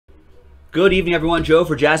Good evening, everyone. Joe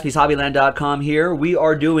for JaspysHobbyland.com here. We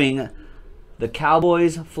are doing the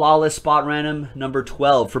Cowboys Flawless Spot Random number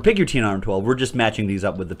 12 for Pick Your Team number 12. We're just matching these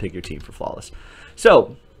up with the Pick Your Team for Flawless.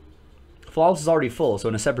 So, Flawless is already full, so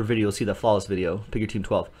in a separate video, you'll see the Flawless video, Pick Your Team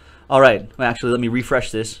 12. All right. Well, actually, let me refresh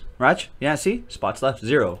this. Raj? Yeah, see? Spots left,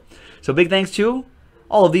 0. So, big thanks to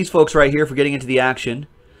all of these folks right here for getting into the action.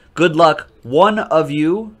 Good luck. One of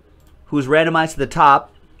you who's randomized to the top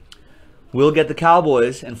will get the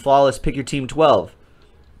Cowboys and Flawless Pick Your Team 12.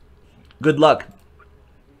 Good luck.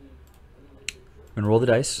 I'm going to roll the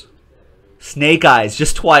dice. Snake eyes,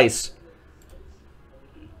 just twice.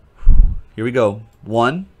 Here we go.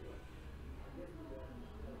 1,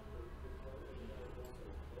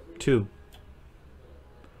 2.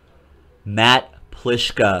 Matt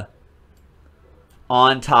Plishka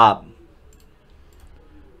on top.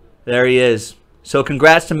 There he is. So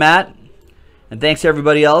congrats to Matt. And thanks to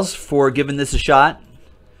everybody else for giving this a shot.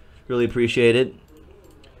 Really appreciate it.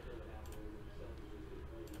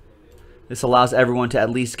 This allows everyone to at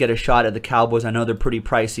least get a shot at the Cowboys. I know they're pretty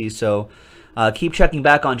pricey, so keep checking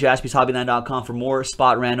back on JaspysHobbyland.com for more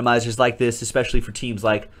spot randomizers like this, especially for teams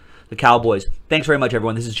like the Cowboys. Thanks very much,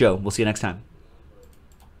 everyone. This is Joe. We'll see you next time.